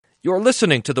You're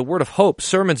listening to the Word of Hope,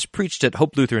 sermons preached at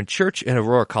Hope Lutheran Church in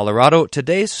Aurora, Colorado.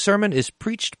 Today's sermon is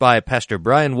preached by Pastor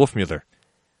Brian Wolfmueller.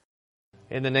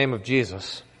 In the name of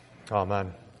Jesus,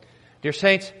 amen. Dear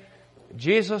saints,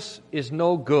 Jesus is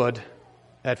no good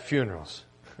at funerals.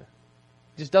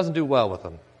 He just doesn't do well with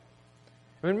them.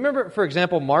 I mean, remember, for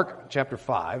example, Mark chapter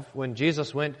 5, when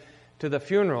Jesus went to the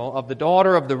funeral of the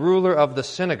daughter of the ruler of the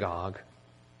synagogue.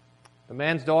 The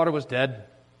man's daughter was dead,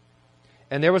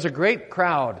 and there was a great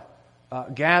crowd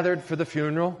gathered for the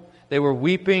funeral. They were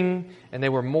weeping, and they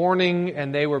were mourning,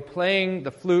 and they were playing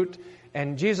the flute.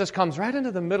 And Jesus comes right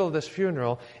into the middle of this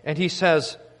funeral, and he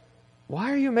says,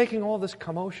 "Why are you making all this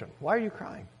commotion? Why are you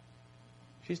crying?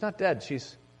 She's not dead.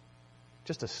 She's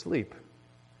just asleep."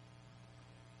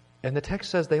 And the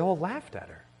text says they all laughed at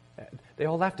her. They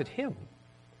all laughed at him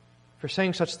for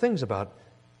saying such things about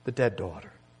the dead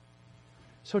daughter.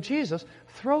 So Jesus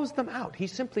throws them out. He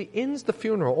simply ends the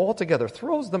funeral altogether,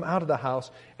 throws them out of the house,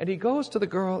 and he goes to the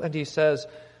girl and he says,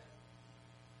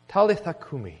 "Talitha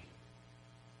kumi."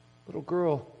 Little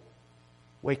girl,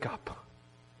 wake up.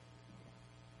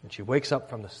 And she wakes up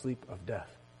from the sleep of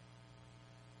death.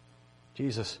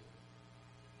 Jesus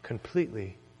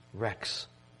completely wrecks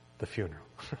the funeral.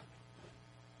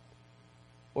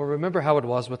 Or remember how it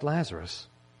was with Lazarus.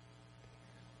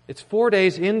 It's 4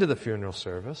 days into the funeral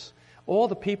service. All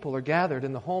the people are gathered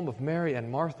in the home of Mary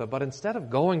and Martha, but instead of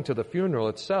going to the funeral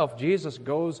itself, Jesus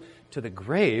goes to the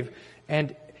grave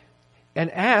and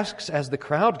asks, as the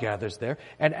crowd gathers there,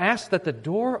 and asks that the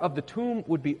door of the tomb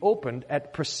would be opened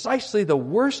at precisely the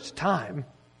worst time.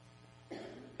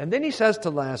 And then he says to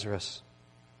Lazarus,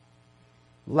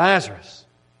 "Lazarus,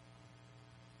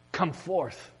 come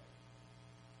forth."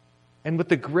 And with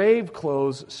the grave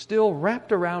clothes still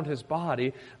wrapped around his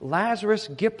body, Lazarus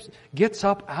gets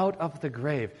up out of the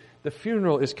grave. The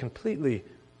funeral is completely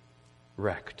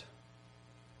wrecked.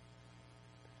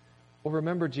 Well,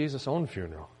 remember Jesus' own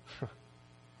funeral.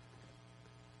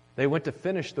 They went to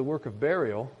finish the work of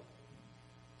burial,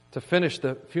 to finish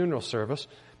the funeral service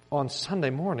on Sunday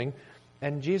morning,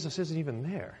 and Jesus isn't even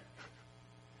there.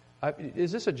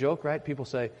 Is this a joke, right? People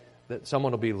say that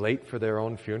someone will be late for their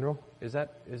own funeral. Is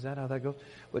that how that goes?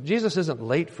 But Jesus isn't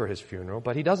late for his funeral,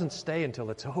 but he doesn't stay until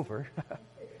it's over.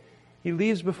 He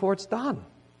leaves before it's done.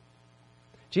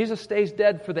 Jesus stays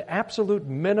dead for the absolute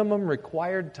minimum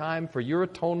required time for your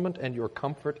atonement and your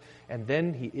comfort, and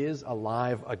then he is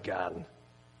alive again.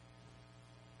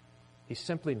 He's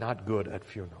simply not good at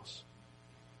funerals.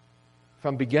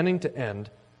 From beginning to end,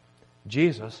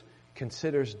 Jesus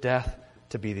considers death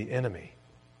to be the enemy.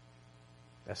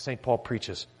 As St. Paul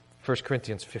preaches, 1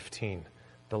 Corinthians 15,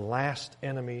 the last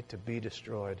enemy to be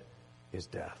destroyed is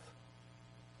death.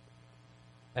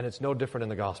 And it's no different in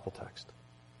the gospel text.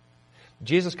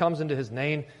 Jesus comes into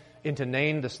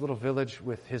Nain, this little village,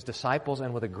 with his disciples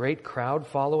and with a great crowd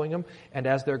following him. And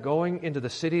as they're going into the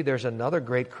city, there's another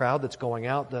great crowd that's going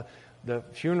out, the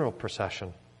funeral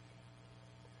procession.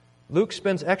 Luke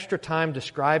spends extra time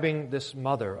describing this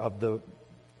mother of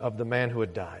the man who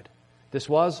had died. This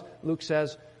was, Luke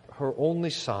says, her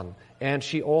only son, and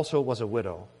she also was a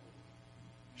widow.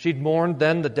 She'd mourned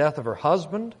then the death of her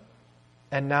husband,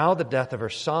 and now the death of her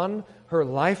son. Her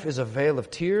life is a vale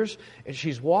of tears, and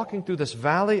she's walking through this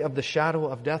valley of the shadow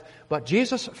of death, but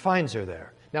Jesus finds her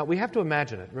there. Now, we have to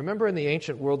imagine it. Remember, in the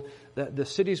ancient world, the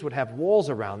cities would have walls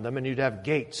around them, and you'd have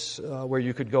gates where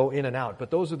you could go in and out.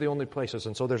 But those are the only places,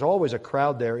 and so there's always a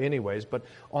crowd there anyways. But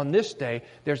on this day,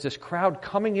 there's this crowd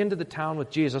coming into the town with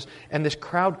Jesus, and this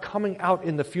crowd coming out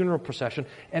in the funeral procession,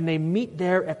 and they meet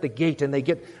there at the gate, and they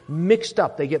get mixed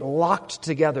up, they get locked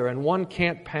together, and one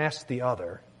can't pass the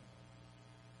other.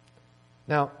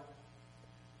 Now,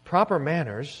 proper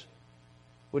manners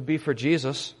would be for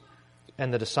Jesus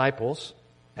and the disciples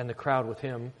and the crowd with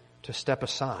him to step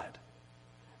aside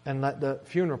and let the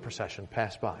funeral procession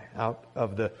pass by,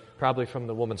 probably from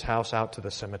the woman's house out to the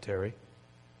cemetery,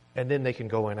 and then they can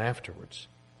go in afterwards.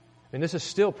 I mean, this is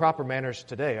still proper manners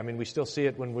today. I mean, we still see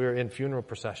it when we're in funeral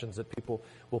processions, that people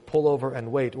will pull over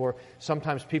and wait, or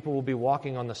sometimes people will be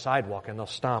walking on the sidewalk and they'll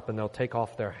stop and they'll take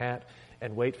off their hat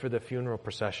and wait for the funeral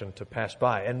procession to pass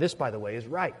by. And this, by the way, is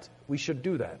right. We should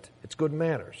do that. It's good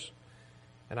manners.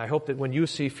 And I hope that when you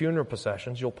see funeral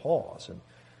processions, you'll pause and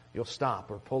you'll stop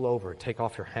or pull over, take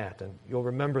off your hat, and you'll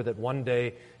remember that one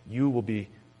day you will be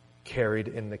carried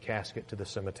in the casket to the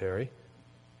cemetery,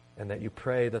 and that you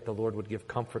pray that the Lord would give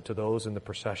comfort to those in the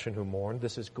procession who mourn.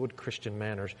 This is good Christian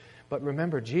manners. But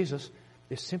remember, Jesus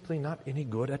is simply not any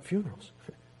good at funerals.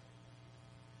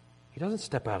 He doesn't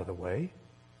step out of the way.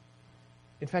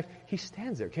 In fact, he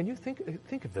stands there. Can you think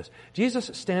of this?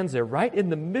 Jesus stands there right in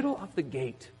the middle of the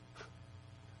gate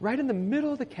right in the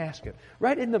middle of the casket,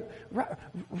 right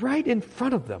in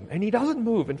front of them, and he doesn't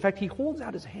move. In fact, he holds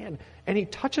out his hand and he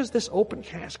touches this open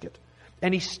casket,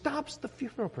 and he stops the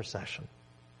funeral procession.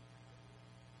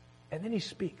 And then he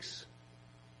speaks.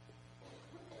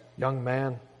 Young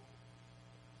man,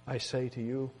 I say to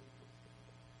you,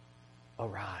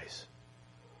 arise.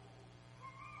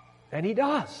 And he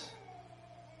does.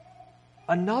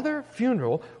 Another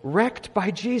funeral wrecked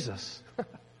by Jesus.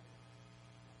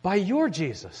 By your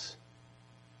Jesus.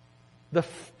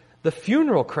 The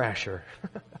funeral crasher.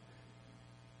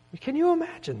 Can you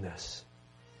imagine this?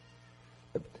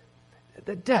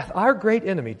 The death, our great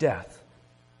enemy, death.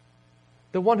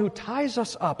 The one who ties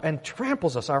us up and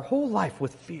tramples us our whole life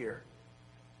with fear.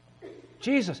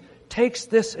 Jesus takes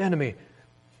this enemy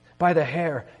by the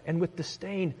hair and with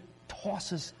disdain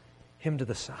tosses him to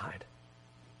the side.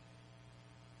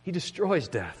 He destroys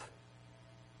death.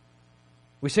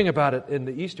 We sing about it in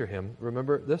the Easter hymn.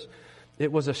 Remember this?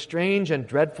 It was a strange and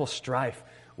dreadful strife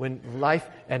when life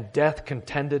and death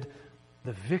contended.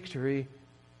 The victory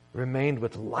remained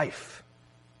with life.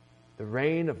 The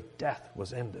reign of death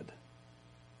was ended.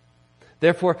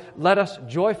 Therefore, let us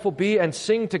joyful be and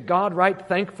sing to God right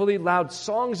thankfully loud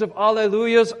songs of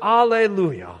alleluias,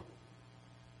 alleluia.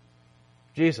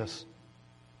 Jesus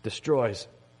destroys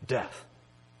death.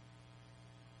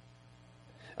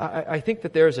 I think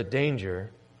that there is a danger,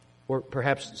 or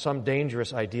perhaps some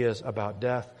dangerous ideas about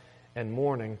death and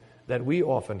mourning that we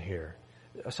often hear.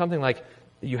 Something like,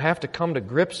 you have to come to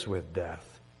grips with death.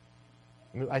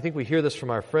 I think we hear this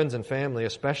from our friends and family,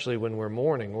 especially when we're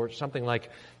mourning, or something like,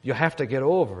 you have to get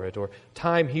over it, or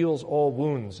time heals all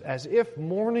wounds, as if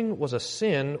mourning was a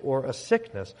sin or a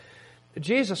sickness.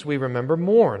 Jesus, we remember,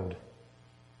 mourned.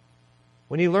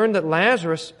 When he learned that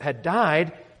Lazarus had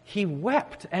died, he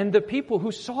wept, and the people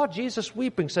who saw Jesus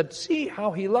weeping said, see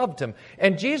how he loved him.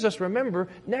 And Jesus, remember,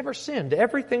 never sinned.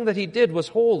 Everything that he did was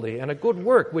holy and a good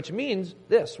work, which means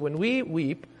this: when we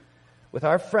weep with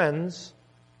our friends,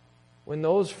 when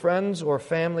those friends or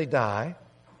family die,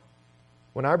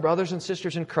 when our brothers and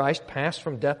sisters in Christ pass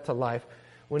from death to life,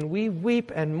 when we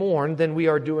weep and mourn, then we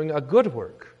are doing a good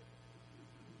work.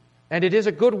 And it is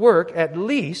a good work, at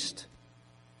least,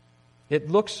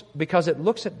 because it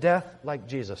looks at death like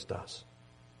Jesus does.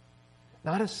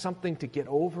 Not as something to get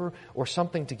over or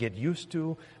something to get used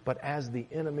to, but as the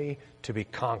enemy to be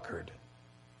conquered.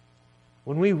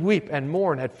 When we weep and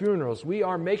mourn at funerals, we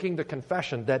are making the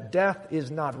confession that death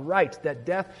is not right, that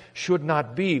death should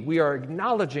not be. We are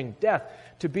acknowledging death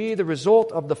to be the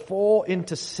result of the fall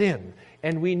into sin.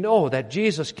 And we know that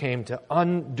Jesus came to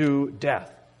undo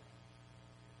death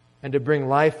and to bring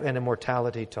life and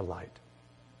immortality to light.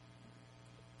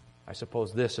 I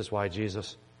suppose this is why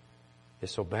Jesus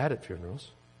is so bad at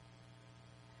funerals.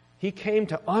 He came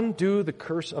to undo the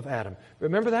curse of Adam.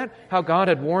 Remember that? How God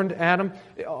had warned Adam,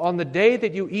 on the day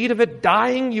that you eat of it,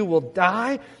 dying you will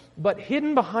die. But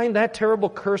hidden behind that terrible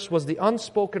curse was the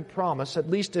unspoken promise, at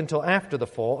least until after the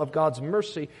fall, of God's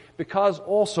mercy, because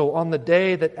also on the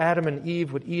day that Adam and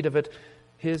Eve would eat of it,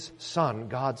 his son,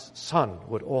 God's son,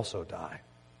 would also die.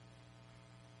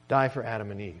 Die for Adam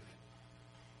and Eve.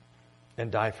 And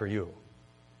die for you.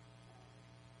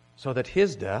 So that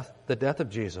his death, the death of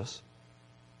Jesus,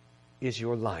 is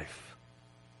your life.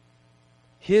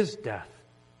 His death.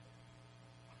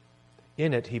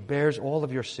 In it, he bears all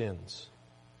of your sins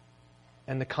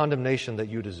and the condemnation that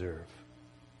you deserve.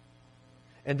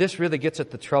 And this really gets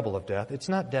at the trouble of death. It's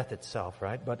not death itself,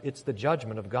 right? But it's the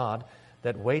judgment of God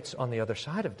that waits on the other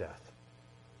side of death.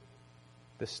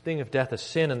 The sting of death is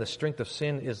sin, and the strength of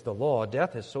sin is the law.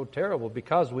 Death is so terrible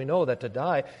because we know that to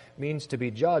die means to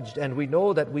be judged, and we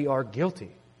know that we are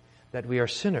guilty, that we are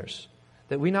sinners,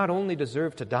 that we not only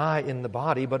deserve to die in the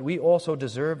body, but we also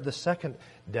deserve the second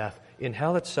death in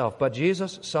hell itself. But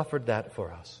Jesus suffered that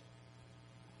for us,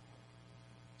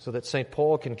 so that St.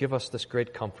 Paul can give us this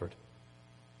great comfort.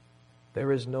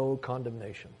 There is no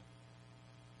condemnation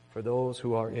for those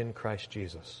who are in Christ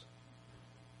Jesus.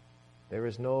 There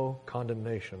is no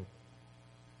condemnation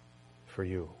for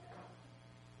you.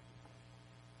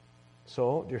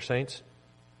 So, dear saints,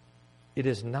 it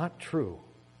is not true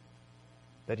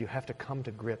that you have to come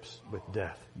to grips with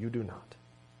death. You do not.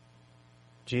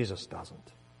 Jesus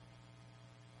doesn't.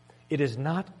 It is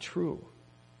not true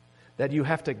that you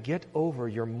have to get over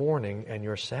your mourning and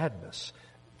your sadness.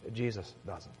 Jesus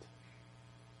doesn't.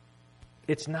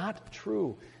 It's not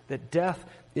true that death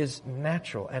is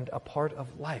natural and a part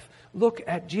of life. Look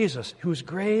at Jesus, whose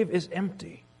grave is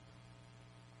empty.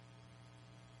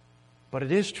 But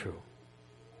it is true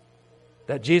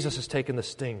that Jesus has taken the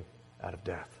sting out of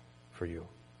death for you.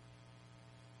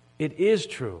 It is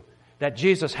true that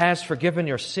Jesus has forgiven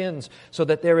your sins so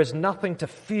that there is nothing to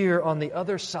fear on the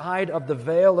other side of the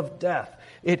veil of death.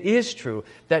 It is true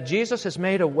that Jesus has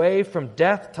made a way from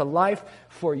death to life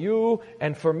for you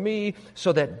and for me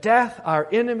so that death, our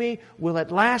enemy, will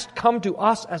at last come to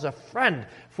us as a friend.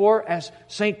 For as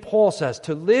St. Paul says,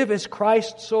 to live is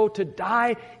Christ, so to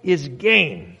die is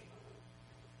gain.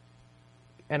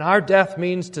 And our death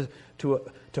means to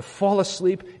fall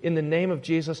asleep in the name of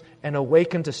Jesus and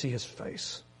awaken to see His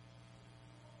face.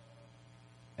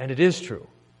 And it is true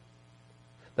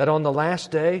that on the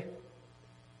last day,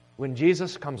 when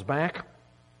Jesus comes back,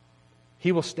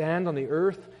 He will stand on the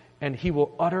earth and He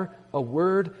will utter a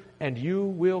word, and you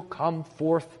will come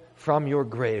forth from your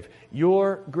grave.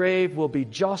 Your grave will be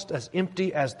just as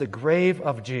empty as the grave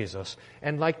of Jesus.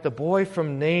 And like the boy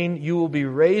from Nain, you will be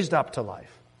raised up to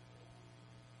life.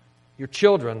 Your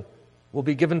children will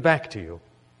be given back to you.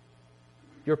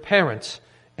 Your parents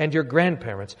and your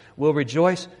grandparents will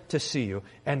rejoice to see you.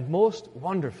 And most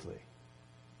wonderfully,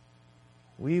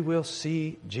 we will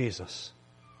see Jesus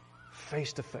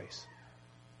face to face.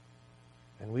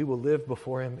 And we will live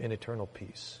before Him in eternal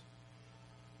peace.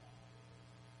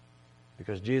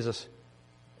 Because Jesus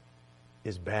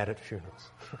is bad at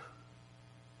funerals.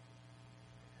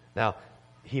 Now,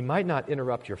 He might not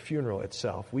interrupt your funeral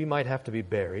itself. We might have to be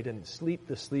buried and sleep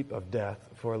the sleep of death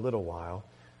for a little while.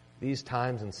 These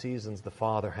times and seasons the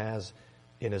Father has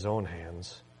in His own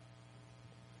hands.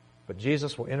 But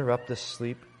Jesus will interrupt this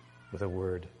sleep with a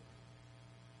word.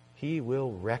 He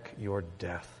will wreck your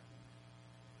death.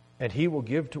 And He will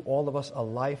give to all of us a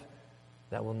life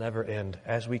that will never end.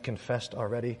 As we confessed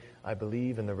already, I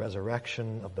believe in the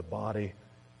resurrection of the body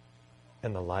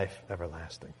and the life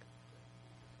everlasting.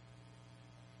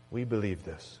 We believe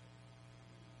this.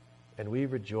 And we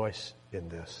rejoice in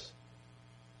this.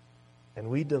 And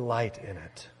we delight in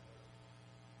it.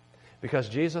 Because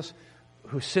Jesus,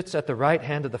 who sits at the right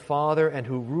hand of the Father and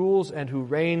who rules and who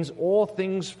reigns all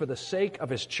things for the sake of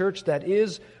His church, that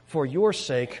is, for your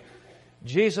sake,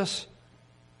 Jesus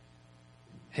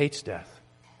hates death.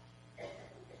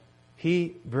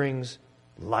 He brings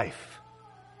life.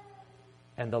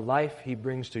 And the life He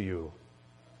brings to you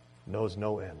knows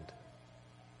no end.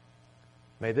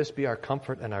 May this be our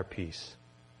comfort and our peace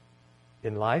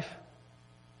in life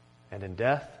and in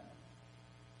death,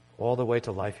 all the way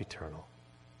to life eternal.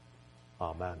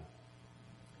 Amen.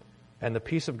 And the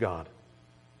peace of God,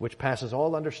 which passes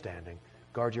all understanding,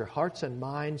 guard your hearts and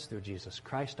minds through Jesus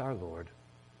Christ our Lord.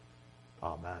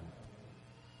 Amen.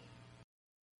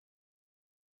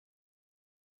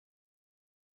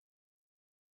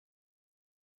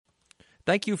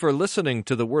 Thank you for listening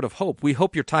to the Word of Hope. We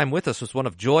hope your time with us was one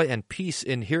of joy and peace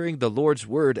in hearing the Lord's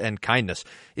Word and kindness.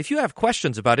 If you have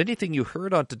questions about anything you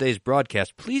heard on today's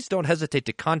broadcast, please don't hesitate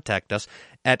to contact us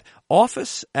at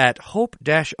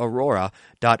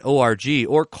office@hope-aurora.org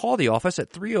or call the office at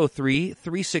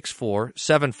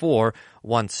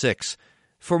 303-364-7416.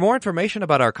 For more information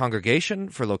about our congregation,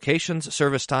 for locations,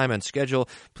 service time, and schedule,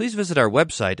 please visit our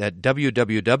website at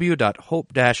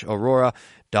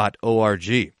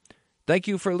www.hope-aurora.org. Thank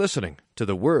you for listening to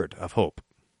the Word of Hope.